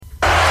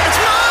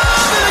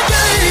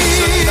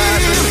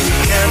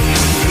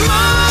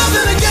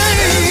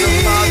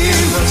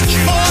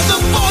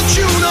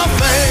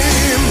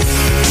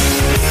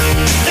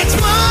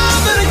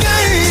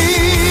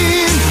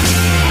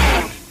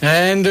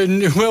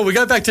happened we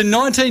go back to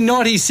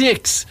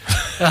 1996.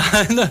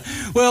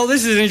 Well,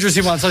 this is an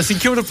interesting one. So St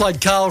Kilda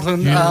played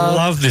Carlton. You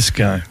love this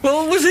game.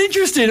 Well, it was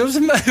interesting. It was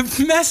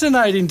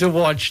fascinating to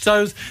watch. So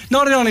it was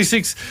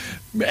 1996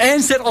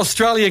 Ansett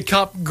Australia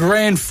Cup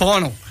Grand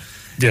Final.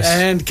 Yes.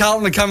 And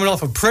Carlton are coming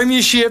off a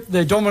premiership.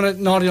 Their dominant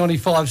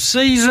 1995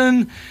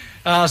 season.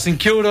 St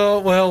Kilda,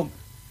 well,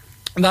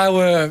 they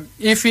were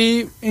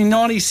iffy in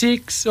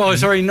 96. Oh,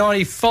 sorry,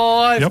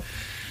 95. Yep.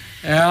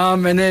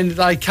 And then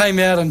they came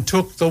out and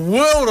took the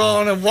world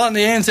on and won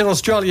the Ansett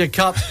Australia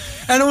Cup.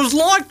 And it was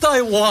like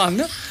they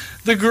won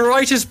the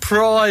greatest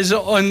prize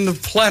on the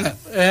planet.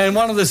 And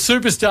one of the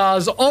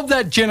superstars of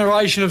that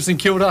generation of St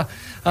Kilda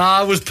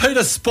was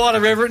Peter Spider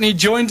Everitt, and he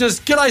joined us.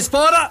 G'day,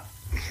 Spider.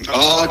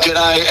 Oh,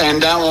 g'day,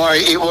 and don't worry,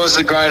 it was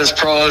the greatest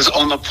prize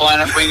on the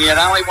planet. When you had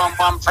only won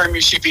one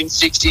premiership in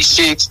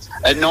 66,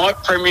 a night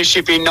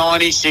premiership in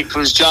 96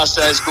 was just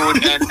as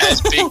good and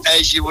as big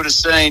as you would have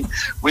seen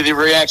with the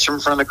reaction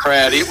from the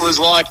crowd. It was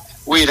like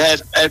we'd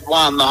had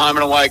won the home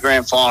and away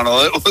grand final.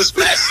 It was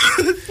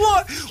massive.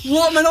 What?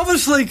 I mean,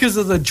 obviously because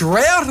of the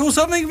drought or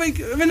something. I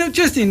mean, it's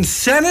just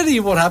insanity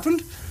what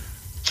happened.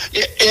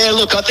 Yeah,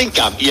 look, I think,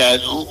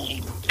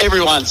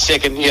 everyone's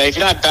second, if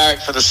you don't barrack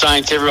for the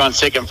Saints, everyone's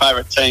second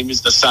favourite team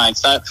is the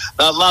Saints. They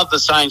love the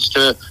Saints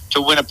to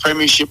win a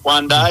premiership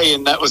one day,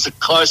 and that was the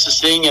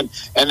closest thing. And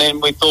then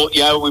we thought,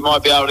 we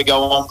might be able to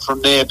go on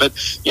from there. But,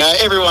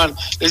 everyone,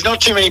 there's not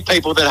too many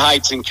people that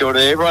hate St Kilda.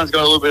 Everyone's got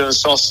a little bit of a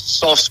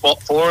soft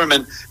spot for them,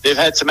 and they've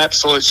had some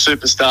absolute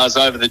superstars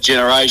over the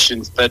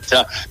generations, but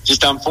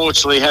just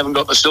unfortunately haven't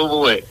got the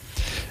silverware.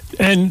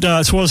 And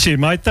Swan's here,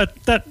 mate.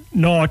 That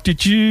night,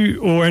 did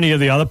you or any of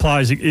the other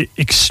players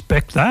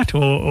expect that,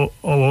 or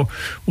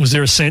was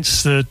there a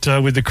sense that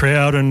with the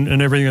crowd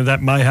and everything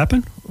that may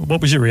happen? What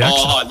was your reaction?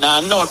 Oh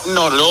no,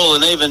 not at all.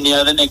 And even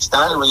the next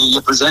day when you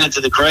present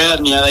to the crowd,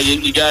 and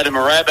you go to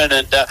Moorabbin,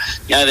 and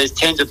there's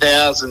tens of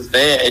thousands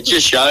there. It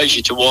just shows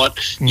you to what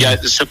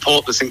the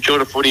support the St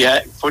Kilda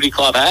Footy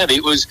Club had.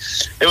 It was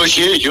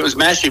huge. It was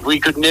massive.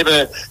 We could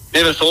never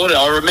thought it.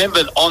 I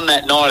remember on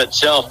that night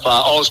itself,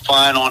 I was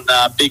playing on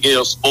Big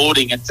Eel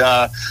Sporting, and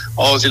I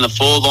was in the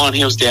forward line,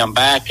 he was down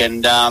back,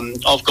 and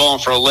I've gone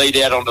for a lead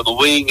out onto the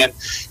wing, and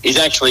he's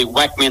actually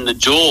whacked me in the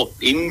jaw.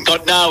 He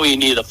got nowhere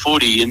near the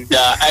footy and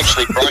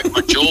actually broke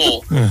my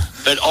jaw.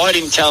 But I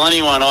didn't tell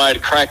anyone I had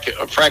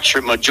a fracture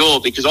in my jaw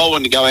because I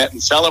wanted to go out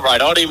and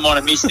celebrate. I didn't want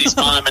to miss this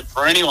moment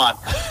for anyone.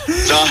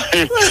 So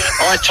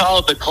I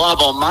told the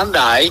club on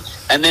Monday,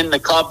 and then the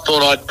club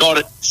thought I'd got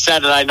it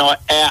Saturday night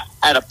out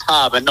at a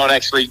pub and not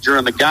actually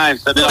during the game.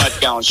 So then I'd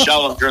go and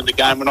show them during the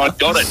game when I'd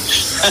got it.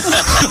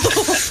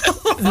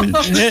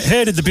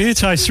 How did the beer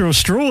taste through a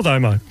straw, though,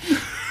 mate?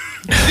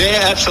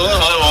 Yeah, absolutely.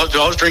 I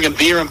was drinking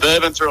beer and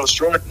bourbon through a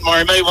straw. Didn't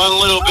worry me one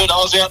little bit. I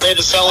was out there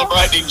to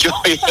celebrate and enjoy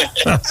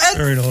it.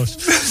 Very nice.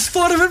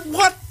 Spider, at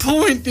what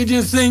point did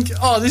you think,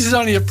 this is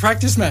only a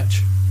practice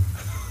match?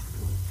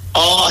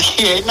 Oh,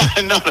 yeah,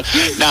 no, not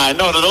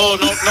at all.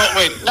 Not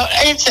when. No,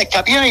 Ansett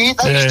Cup, they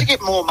used to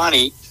get more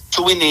money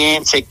to win the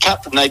Ansett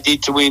Cup than they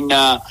did to win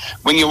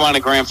when you won a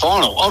grand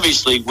final.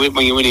 Obviously,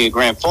 when you're winning a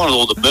grand final,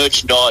 all the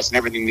merchandise and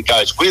everything that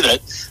goes with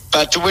it.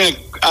 But to win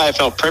an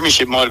AFL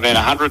premiership might have been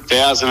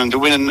 100,000, and to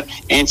win an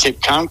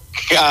Ansett Cup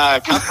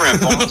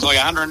grand final was like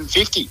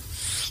 150.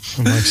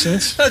 That makes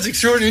sense. That's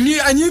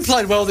extraordinary. And you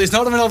played well this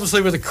night. I mean,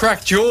 obviously with a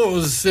cracked jaw, it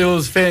was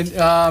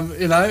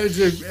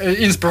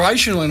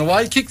inspirational in a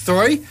way. Kick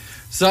 3,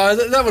 so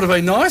that would have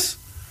been nice.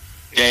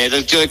 Yeah, it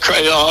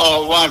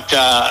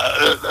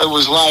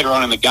was later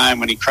on in the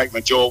game when he cracked my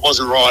jaw. It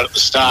wasn't right at the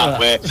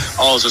start where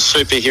I was a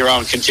superhero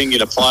and continued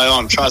to play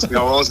on. Trust me,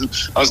 I wasn't.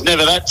 I was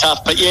never that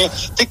tough. But,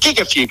 to kick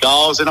a few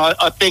goals, and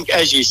I think,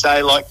 as you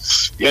say,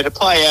 to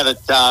play out at,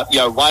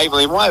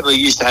 Waverley, and Waverley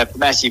used to have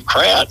massive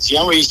crowds.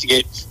 We used to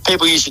get,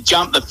 people used to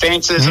jump the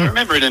fences. I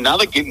remember in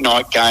another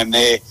night game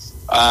there, it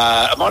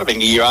might have been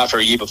the year after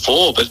or a year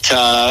before, but,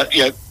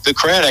 the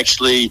crowd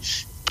actually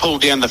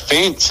pulled down the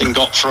fence and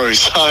got through.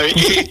 So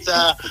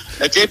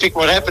it's epic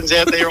what happens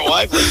out there at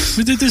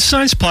Waverley. Did the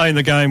Saints play in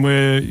the game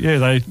where,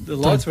 the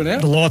lights went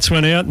out? The lights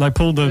went out and they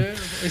pulled the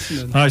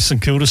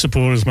St Kilda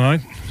supporters, mate.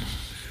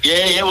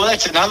 Yeah, well,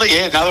 that's another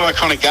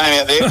iconic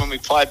game out there when we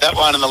played that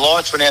one and the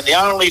lights went out. The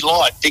only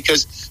light,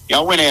 because, I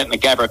went out in the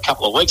Gabba a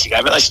couple of weeks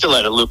ago, but they still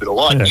had a little bit of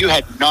light. Yeah. You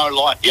had no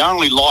light. The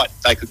only light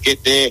they could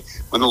get there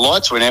when the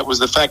lights went out was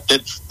the fact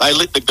that they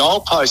lit the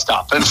goalpost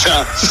up. And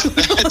that's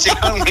the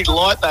only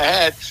light they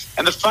had.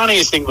 And the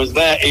funniest thing was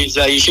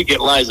you should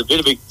get Laser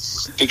Vidovic,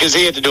 because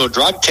he had to do a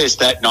drug test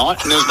that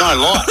night and there was no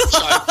light. So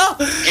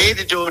he had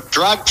to do a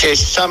drug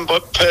test, some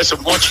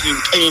person watching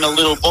him pee in a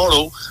little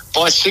bottle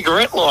by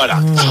cigarette lighter.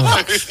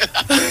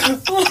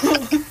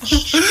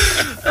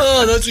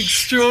 Oh, that's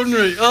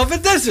extraordinary. Oh,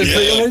 but that's the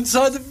thing. I mean,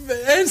 so the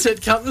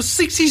Ansett Cup, there's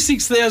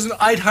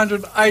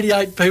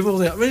 66,888 people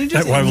there. I mean, it's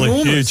just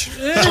enormous. Huge.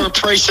 Yeah. For a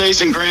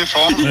pre-season grand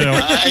final,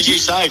 as you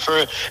say,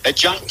 for a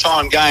junk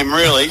time game,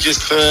 really,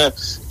 just for a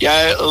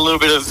little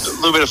bit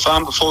of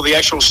fun before the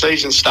actual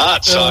season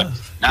starts. So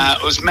No,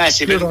 it was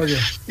massive. Good on you.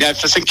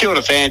 For St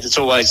Kilda fans, it's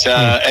always,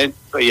 and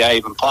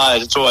even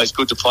players, it's always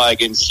good to play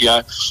against,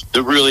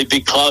 the really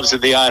big clubs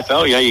of the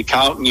AFL. Your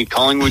Carlton, your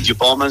Collingwood, your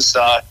Bombers.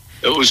 So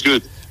it was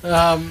good.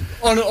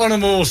 On a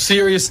more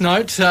serious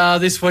note,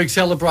 this week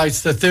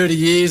celebrates the 30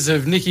 years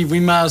of Nicky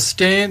Winmar's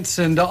stance,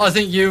 and I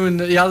think you and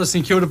the other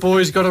St Kilda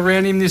boys got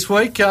around him this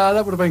week.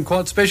 That would have been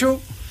quite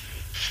special.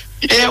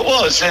 Yeah, it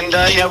was, and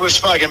we've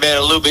spoken about it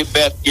a little bit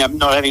about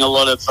not having a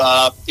lot of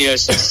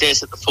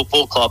success at the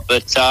football club,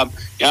 but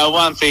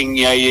one thing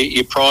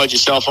you pride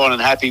yourself on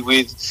and happy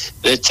with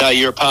that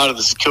you're a part of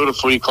the St Kilda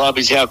Footy Club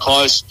is how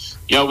close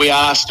we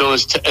are still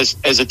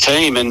as a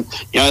team, and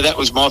that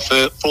was my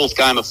fourth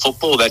game of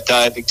football that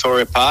day at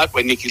Victoria Park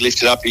when Nicky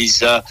lifted up his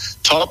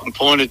top and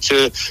pointed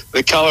to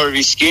the colour of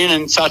his skin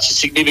and such a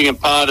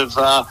significant part of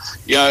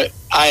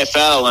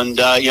AFL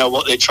and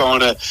what they're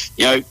trying to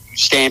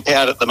stamp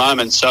out at the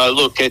moment. So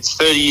look, it's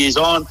 30 years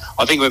on.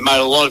 I think we've made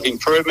a lot of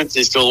improvements.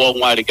 There's still a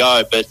long way to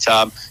go, but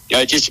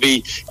just to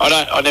be,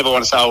 I never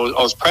want to say I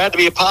was proud to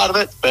be a part of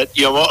it, but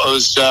it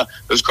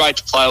was great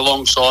to play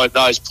alongside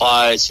those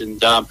players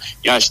and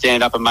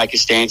stand up and make a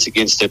stance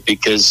against it,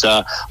 because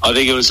I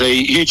think it was a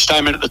huge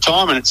statement at the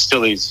time, and it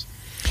still is.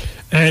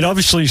 And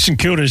obviously St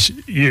Kilda's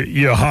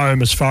your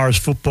home as far as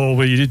football,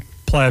 where you did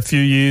play a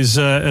few years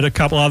at a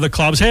couple other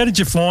clubs. How did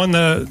you find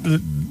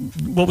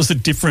what was the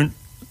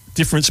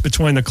difference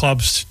between the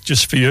clubs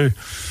just for you?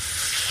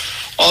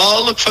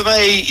 Oh, look, for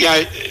me,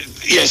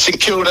 St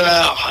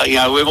Kilda,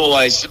 we've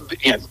always,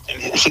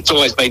 it's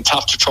always been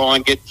tough to try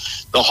and get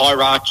the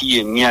hierarchy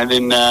and,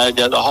 then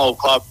the whole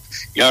club,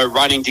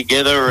 running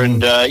together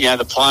and,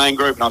 the playing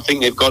group. And I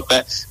think they've got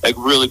that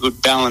really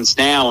good balance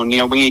now. And,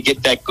 when you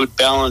get that good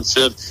balance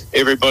of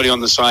everybody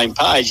on the same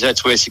page,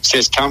 that's where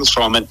success comes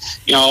from. And,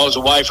 I was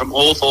away from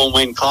Hawthorn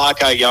when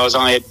Clarko, I was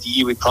only had the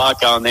year with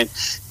Clarko, and then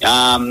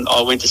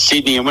I went to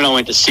Sydney. And when I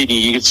went to Sydney,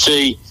 you could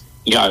see,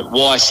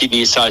 why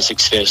Sydney is so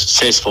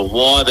successful,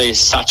 why they're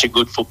such a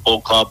good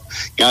football club.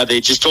 They're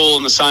just all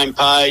on the same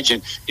page,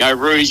 and,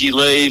 Roosie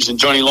leaves and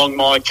Johnny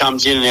Longmire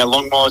comes in, and now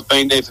Longmire's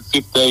been there for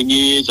 15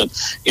 years, and,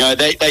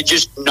 they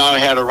just know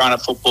how to run a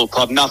football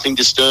club. Nothing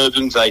disturbs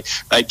them.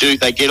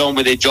 They get on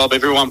with their job.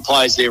 Everyone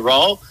plays their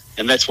role,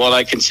 and that's why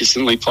they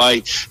consistently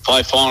play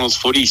finals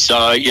footy.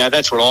 So,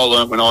 that's what I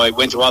learned when I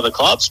went to other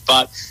clubs.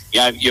 But,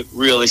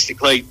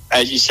 realistically,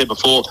 as you said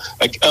before,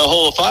 a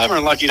Hall of Famer,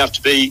 and lucky enough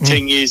to be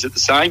 10 years at the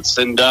Saints.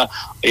 And,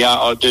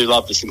 I do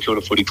love the St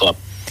Kilda Footy Club.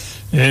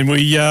 And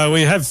we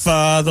have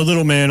the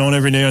little man on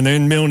every now and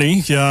then,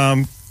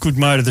 Milne, good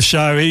mate of the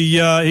show. He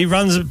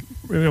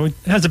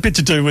has a bit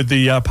to do with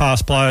the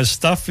past players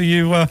stuff. Are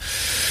you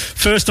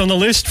first on the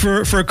list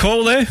for a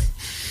call there?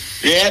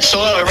 Yeah,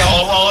 absolutely.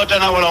 Well, I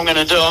don't know what I'm going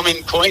to do. I'm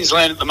in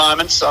Queensland at the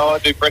moment, so I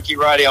do brekkie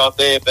radio up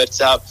there. But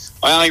I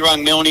only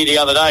rang Milne the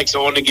other day because I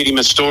wanted to get him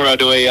a story. I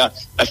do a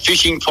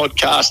fishing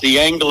podcast, The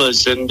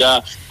Anglers, and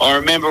I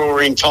remember we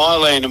were in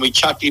Thailand and we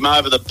chucked him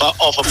over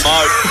off a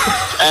boat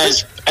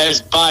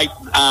as bait.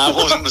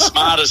 Wasn't the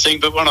smartest thing,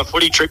 but on a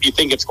footy trip you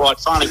think it's quite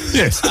funny.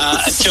 Yes.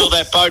 Until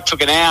that boat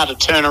took an hour to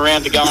turn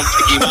around to go and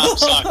pick him up.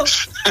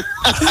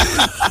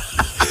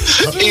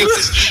 So he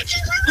was...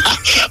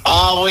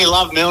 we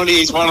love Milne.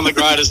 He's one of the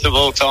greatest of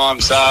all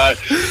time. So,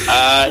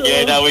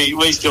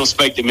 we still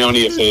speak to Milne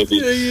a fair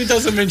bit. Yeah, he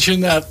doesn't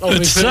mention that.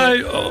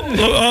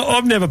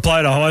 I've never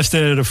played a high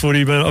standard of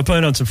footy, but I've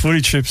been on some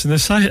footy trips, and they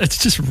say it's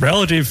just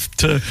relative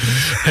to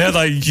how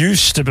they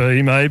used to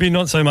be, maybe,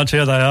 not so much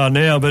how they are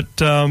now. But,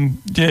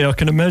 I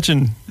can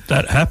imagine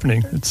that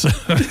happening. It's a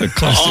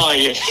classic. Oh,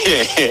 yeah.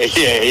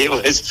 It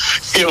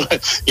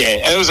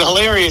was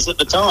hilarious at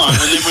the time.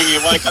 And then when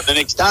you wake up the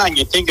next day and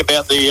you think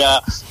about the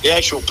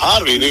actual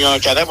part of it, you think,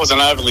 okay, that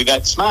wasn't overly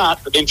that smart.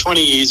 But then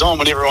 20 years on,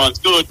 when everyone's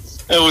good,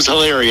 it was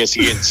hilarious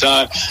again.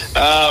 So,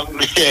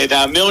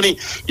 Milne,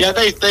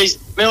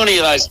 Milne,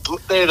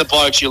 they're the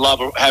blokes you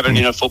love having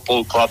in a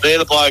football club. They're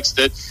the blokes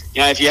that,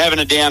 if you're having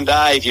a down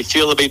day, if you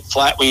feel a bit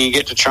flat when you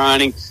get to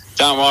training,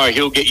 don't worry,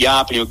 he'll get you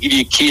up and he'll give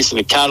you a kiss and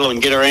a cuddle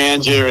and get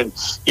around you. And,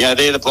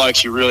 they're the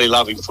blokes you really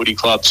love in footy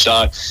clubs.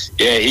 So,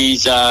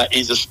 he's a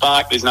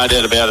spark, there's no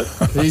doubt about it.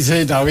 He's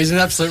an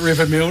absolute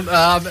ripper, Milne.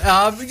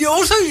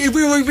 Also,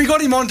 we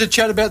got him on to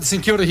chat about the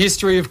St Kilda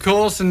history, of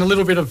course, and a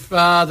little bit of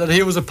that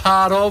he was a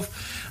part of.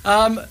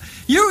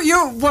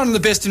 You're one of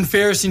the best and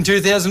fairest in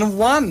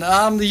 2001,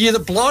 the year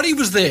that Blighty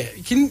was there.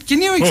 Can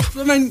you...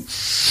 I mean,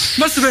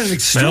 must have been an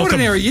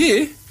extraordinary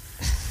year.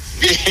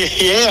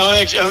 Yeah,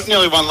 I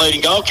nearly won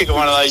leading goal kicker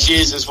one of those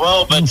years as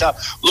well. But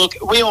look,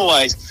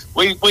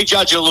 we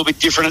judge it a little bit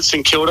different at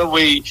St Kilda.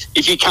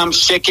 If you come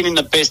second in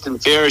the best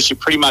and fairest, you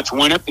pretty much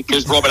win it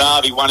because Robert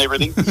Harvey won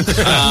everything.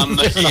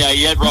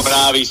 You had Robert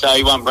Harvey, so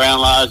he won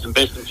Brownlows and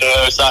best and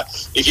fairest. So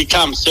if you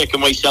come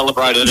second, we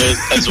celebrate it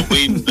as a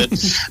win. But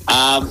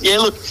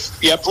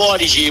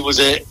Blighty's year was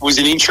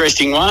an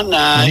interesting one.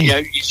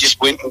 You just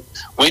went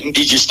and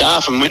did your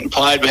stuff and went and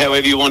played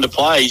however you wanted to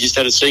play. You just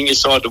had a senior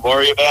side to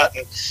worry about.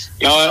 And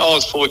I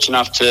was fortunate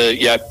enough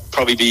to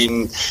probably be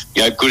in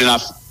good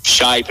enough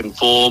shape and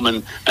form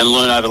and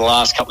learn over the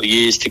last couple of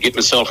years to get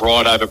myself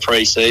right over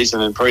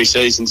pre-season, and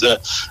pre-seasons are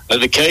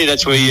the key.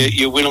 That's where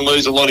you win and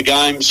lose a lot of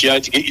games, to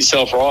get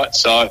yourself right.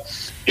 So,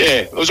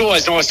 yeah, it was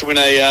always nice to win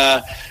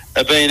a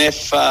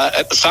BNF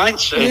at the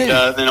Saints,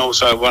 and then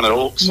also one at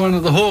Hawks. One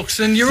of the Hawks.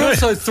 And you're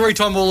also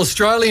three-time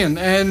All-Australian,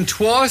 and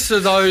twice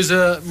of those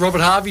are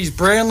Robert Harvey's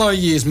Brownlow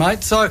years,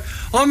 mate. So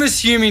I'm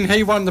assuming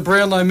he won the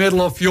Brownlow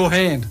medal off your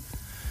hand.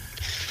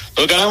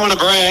 Look, I don't want to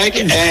brag,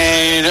 and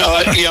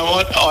you know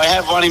what? I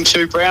have won him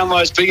 2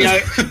 Brownlows, but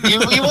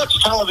you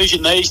watch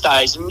television these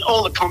days, and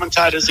all the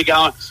commentators are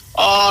going,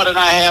 I don't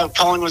know how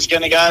Collingwood's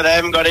going to go. They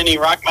haven't got any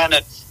ruckman.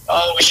 And,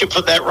 we should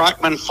put that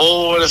ruckman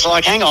forward. It's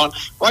like, hang on,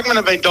 ruckman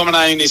have been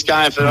dominating this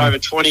game for over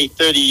 20,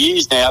 30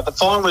 years now. But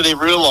finally they're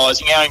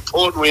realising how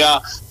important we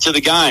are to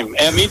the game.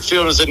 Our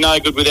midfielders are no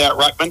good without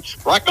ruckman.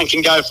 Ruckman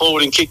can go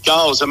forward and kick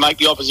goals and make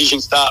the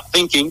opposition start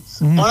thinking.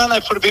 Why don't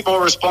they put a bit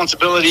more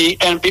responsibility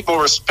and a bit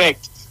more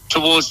respect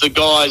towards the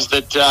guys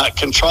that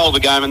control the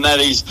game, and that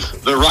is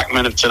the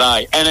ruckman of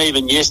today and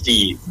even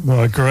yesteryear.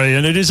 I agree,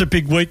 and it is a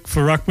big week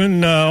for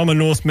ruckman. I'm a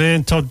North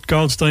man. Todd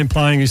Goldstein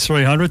playing his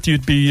 300th.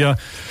 You'd be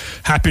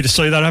happy to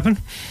see that happen?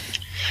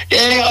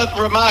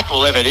 Yeah,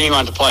 remarkable effort.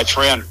 Anyone to play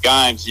 300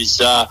 games is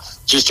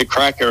just a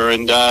cracker.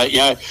 And,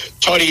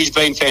 Toddy's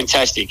been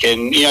fantastic.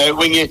 And,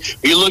 when you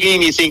look at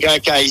him, you think,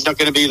 okay, he's not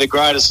going to be the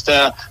greatest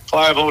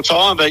player of all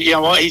time, but you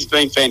know what? He's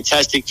been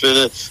fantastic for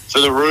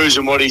the Roos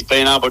and what he's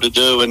been able to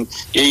do. And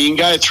you can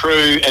go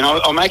through, and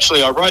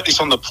I wrote this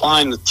on the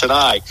plane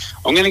today.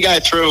 I'm going to go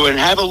through and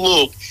have a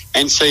look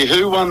and see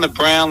who won the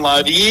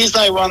Brownlow, the years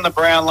they won the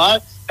Brownlow,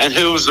 and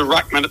who was the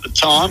ruckman at the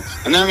time.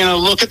 And then I'm going to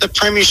look at the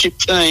premiership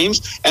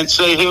teams and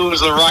see who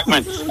was the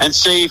ruckman and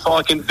see if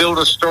I can build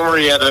a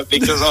story out of it,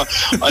 because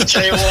I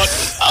tell you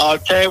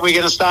what, we're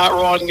going to start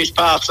riding this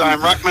path saying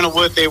ruckmen are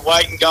worth their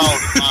weight in gold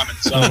at the moment.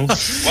 So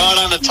well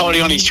done to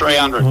Toddy on his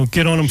 300. Well,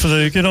 get on him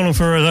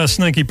for a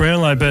sneaky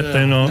Brownlow bet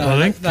then, I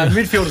think. No,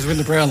 midfielders win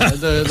the Brownlow.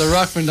 The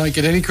ruckmen don't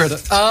get any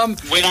credit.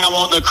 We don't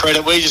want the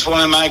credit. We just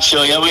want to make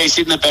sure, we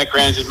sit in the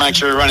background and make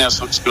sure everyone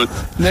else looks good.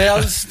 Now,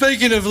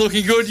 speaking of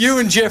looking good, you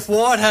and Jeff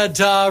White had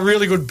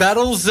really good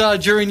battles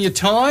during your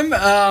time.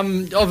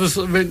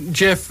 Obviously,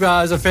 Jeff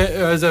is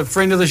a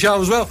friend of the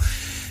show as well.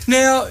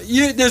 Now,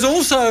 there's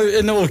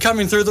also,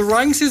 coming through the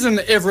ranks, is an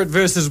Everitt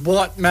versus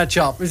White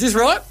matchup. Is this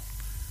right?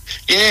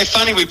 Yeah,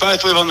 funny, we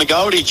both live on the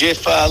Goldie.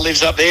 Jeff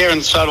lives up there,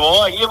 and so do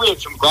I. Yeah, we had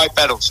some great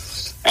battles.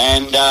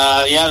 And,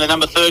 the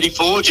number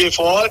 34, Jeff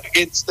White,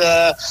 against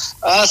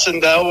us,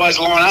 and always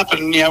line up.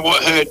 And,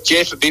 what hurt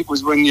Jeff a bit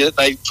was when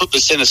they put the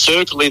centre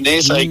circle in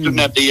there, so he couldn't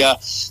have the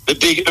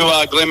big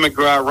Glenn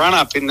McGrath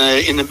run-up in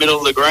the middle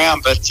of the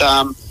ground. But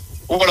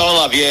what I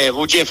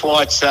love, Jeff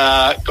White's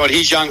got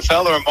his young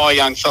fella and my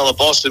young fella,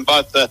 Boston,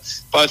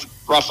 both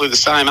roughly the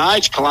same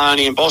age,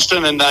 Kalani and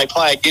Boston, and they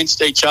play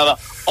against each other,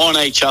 on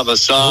each other.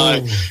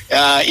 So,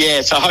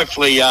 so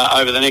hopefully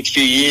over the next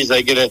few years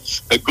they get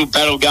a good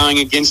battle going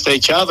against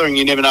each other, and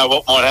you never know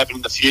what might happen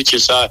in the future.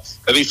 So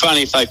it'd be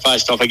funny if they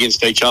faced off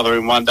against each other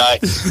in one day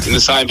in the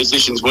same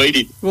positions we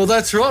did. Well,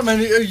 that's right. I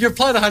mean, you've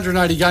played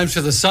 180 games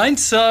for the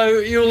Saints, so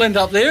you'll end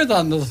up there,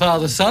 under the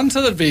father-son,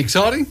 so that'd be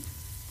exciting.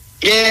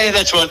 Yeah,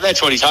 that's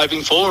what he's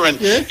hoping for. And,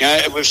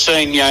 we've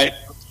seen,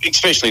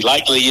 especially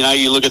lately,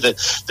 you look at the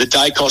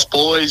Dacos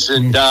boys,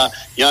 and,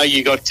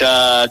 you got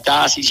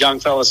Darcy's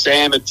young fella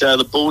Sam at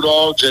the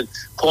Bulldogs, and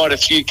quite a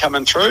few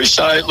coming through.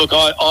 So, look,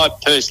 I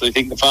personally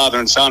think the father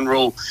and son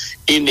rule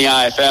in the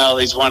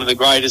AFL is one of the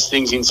greatest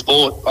things in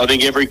sport. I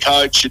think every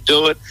coach should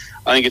do it.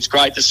 I think it's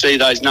great to see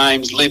those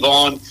names live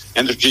on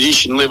and the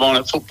tradition live on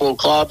at football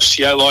clubs,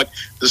 like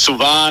the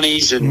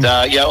Sylvanis and,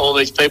 all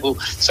these people.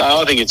 So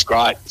I think it's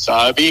great. So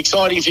it'd be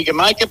exciting if you can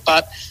make it,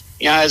 but,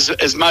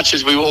 as much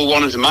as we all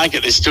wanted to make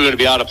it, they're still going to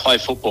be able to play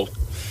football.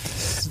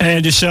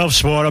 And yourself,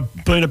 Swan,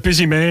 I've been a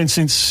busy man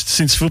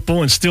since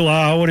football and still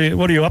are.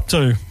 What are you up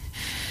to?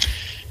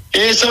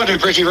 Yeah, so I do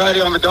brekkie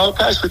radio on the Gold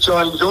Coast, which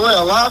I enjoy,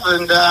 I love,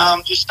 and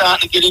I'm just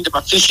starting to get into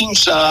my fishing.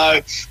 So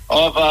I've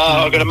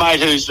got a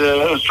mate who's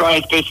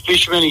Australia's best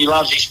fisherman. He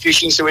loves his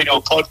fishing, so we do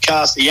a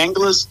podcast, The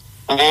Anglers,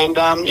 and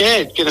going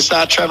to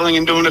start travelling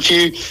and doing a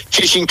few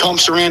fishing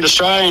comps around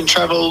Australia and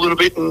travel a little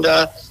bit, and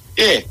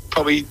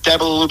probably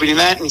dabble a little bit in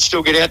that and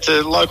still get out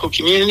to local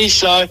communities.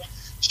 So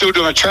still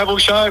doing a travel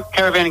show,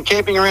 caravan and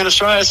camping around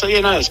Australia. So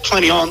there's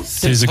plenty on.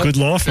 It's a good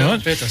life, right? I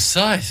was about to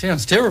say,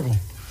 sounds terrible.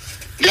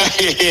 Yeah.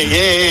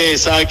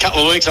 So a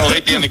couple of weeks I'll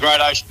head down the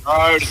Great Ocean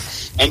Road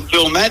and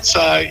film that. So,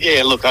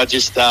 look, I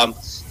just,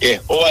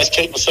 always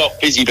keep myself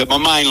busy. But my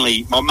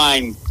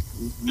main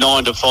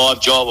 9 to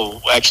 5 job,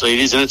 or actually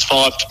it isn't, it's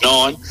 5 to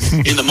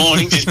 9 in the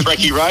mornings, is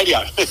brekkie radio.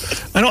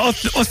 And I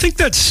think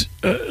that's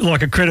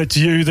like a credit to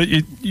you that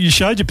you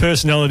showed your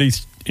personality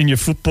in your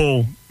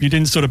football. You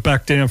didn't sort of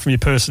back down from your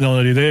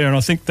personality there. And I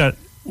think that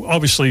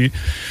obviously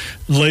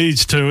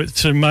leads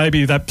to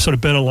maybe that sort of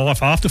better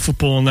life after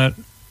football and that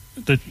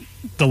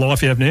the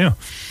life you have now.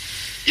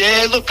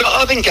 Yeah, look,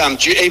 I think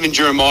even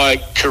during my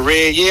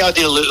career, I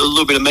did a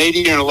little bit of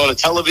media and a lot of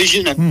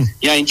television, and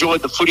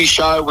enjoyed the footy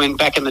show. When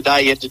back in the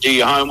day you had to do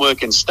your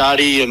homework and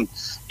study, and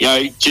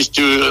just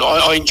do.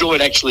 I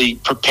enjoyed actually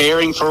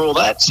preparing for all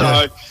that.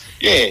 So.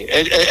 Yeah,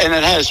 and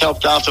it has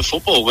helped after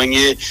football when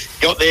you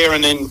got there,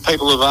 and then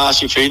people have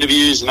asked you for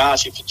interviews and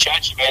asked you for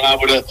chats. You've been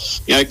able to,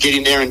 get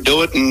in there and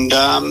do it, and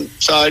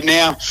so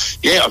now,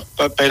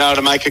 I've been able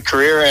to make a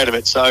career out of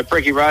it. So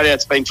Brecky Radio,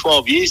 it's been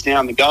 12 years now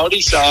in the Goldie.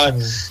 So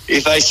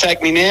if they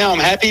sack me now, I'm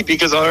happy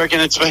because I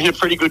reckon it's been a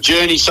pretty good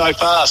journey so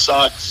far.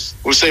 So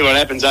we'll see what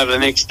happens over the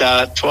next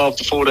 12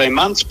 to 14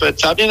 months,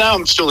 but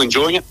I'm still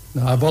enjoying it.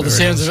 No, by the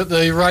sounds of it,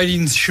 the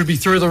ratings should be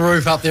through the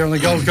roof up there on the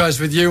Gold Coast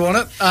with you on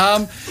it.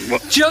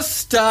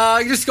 Just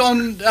on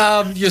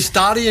your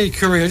start of your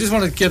career, I just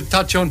want to get a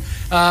touch on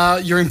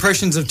your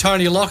impressions of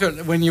Tony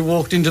Lockett when you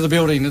walked into the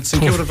building at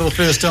St Kilda for the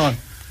first time.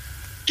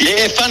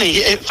 Yeah, funny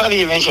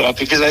you mention it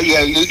because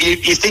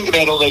you think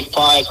about all these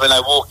players when they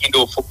walk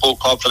into a football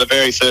club for the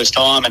very first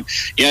time, and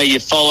you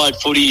followed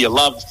footy, you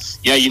love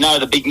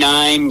the big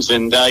names,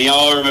 and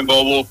I remember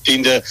I walked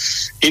into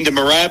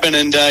Moorabbin,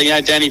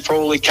 and Danny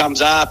Frawley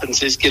comes up and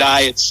says,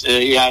 "G'day, it's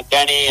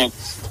Danny," and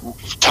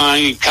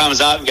Tony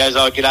comes up and goes,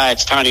 "Oh, g'day,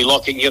 it's Tony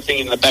Lockett." You're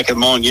thinking in the back of the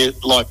mind, you're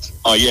like,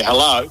 "Oh yeah,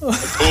 hello,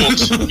 of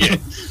course." Yeah,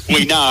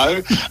 we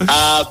know.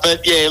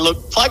 But yeah,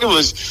 look, Plugger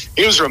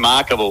was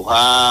remarkable.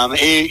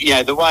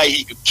 The way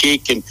he could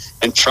kick and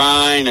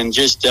train and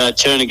just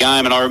turn a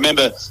game. And I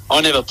remember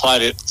I never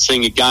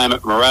seeing a game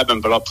at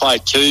Moorabbin, but I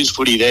played twos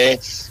footy there.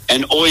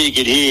 And all you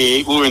could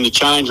hear, we were in the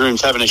change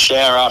rooms having a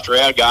shower after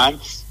our game,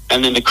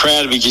 and then the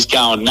crowd would be just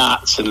going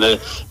nuts, and the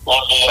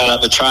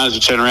trainers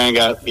would turn around and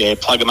go, "Yeah,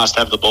 Plugger must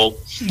have the ball."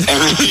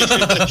 And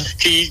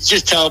you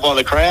just tell by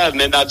the crowd, and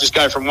then they'd just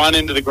go from one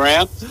end of the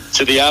ground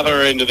to the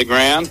other end of the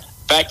ground,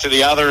 back to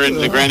the other end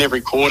of the ground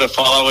every quarter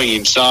following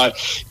him. So,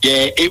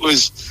 yeah, it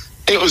was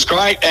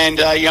great, and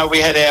we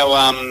had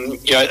our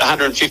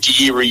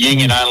 150-year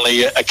reunion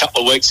only a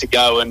couple of weeks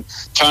ago, and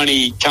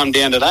Tony come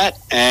down to that,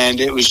 and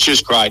it was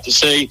just great to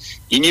see.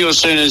 You knew as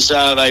soon as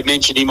they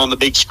mentioned him on the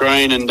big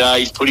screen and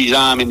he's put his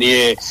arm in the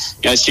air,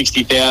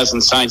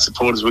 60,000 Saints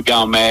supporters were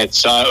going mad.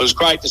 So it was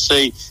great to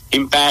see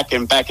him back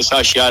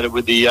associated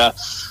with the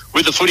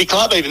footy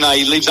club, even though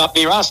he lives up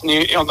near us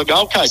on the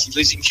Gold Coast. He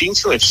lives in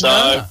Kingscliff,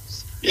 so.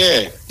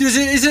 Yeah.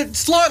 Is it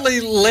slightly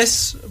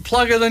less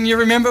Plugger than you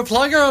remember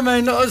Plugger? I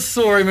mean, I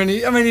saw him, and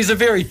he's a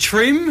very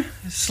trim,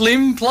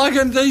 slim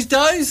Plugger these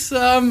days.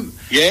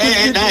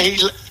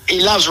 He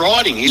loves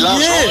riding. He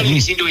loves riding.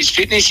 He's into his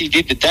fitness. He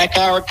did the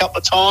Dakar a couple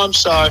of times,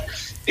 so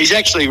he's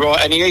actually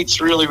right, and he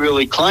eats really,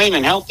 really clean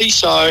and healthy.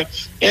 So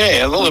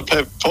a lot of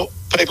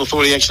people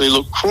thought he actually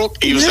looked crook.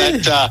 He was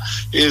that.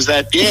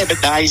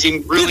 But no, he's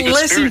in really good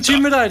less spirits.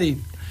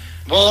 Intimidating.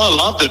 Well, I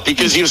loved it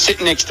because he was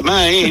sitting next to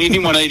me and he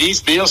didn't want to eat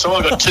his meal, so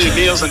I got 2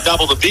 meals and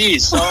double the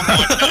beers. So I'm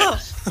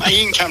like,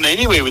 you can come to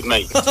anywhere with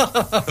me.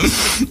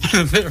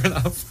 Fair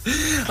enough.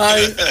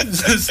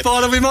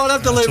 Spider, we might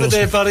have to leave it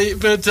there, buddy.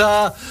 But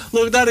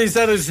look, that is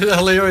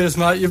hilarious,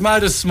 mate. You've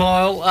made us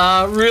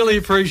smile. Really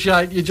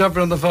appreciate you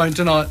jumping on the phone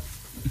tonight.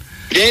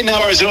 Yeah, no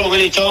worries at all,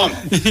 anytime.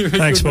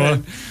 Thanks,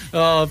 man.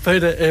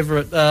 Peter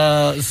Everitt,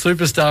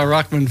 superstar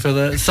ruckman for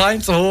the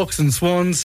Saints, the Hawks and Swans.